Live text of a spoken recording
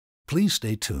Please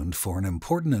stay tuned for an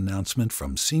important announcement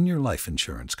from Senior Life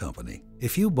Insurance Company.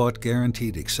 If you bought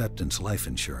Guaranteed Acceptance Life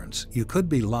Insurance, you could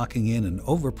be locking in an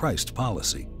overpriced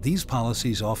policy. These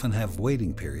policies often have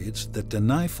waiting periods that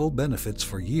deny full benefits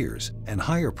for years and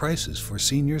higher prices for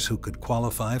seniors who could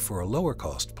qualify for a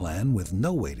lower-cost plan with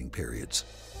no waiting periods.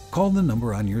 Call the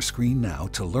number on your screen now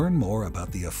to learn more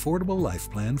about the Affordable Life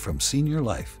Plan from Senior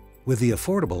Life. With the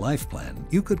Affordable Life Plan,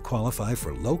 you could qualify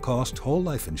for low-cost whole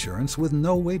life insurance with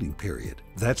no waiting period.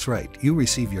 That's right, you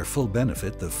receive your full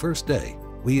benefit the first day.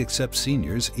 We accept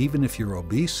seniors even if you're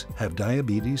obese, have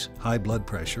diabetes, high blood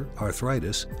pressure,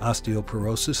 arthritis,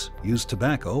 osteoporosis, use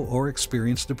tobacco, or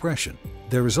experience depression.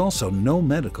 There is also no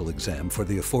medical exam for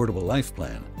the Affordable Life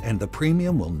Plan, and the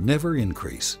premium will never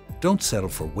increase. Don't settle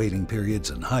for waiting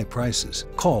periods and high prices.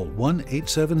 Call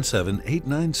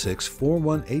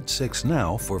 1-877-896-4186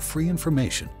 now for free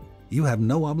information. You have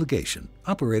no obligation.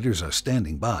 Operators are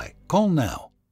standing by. Call now.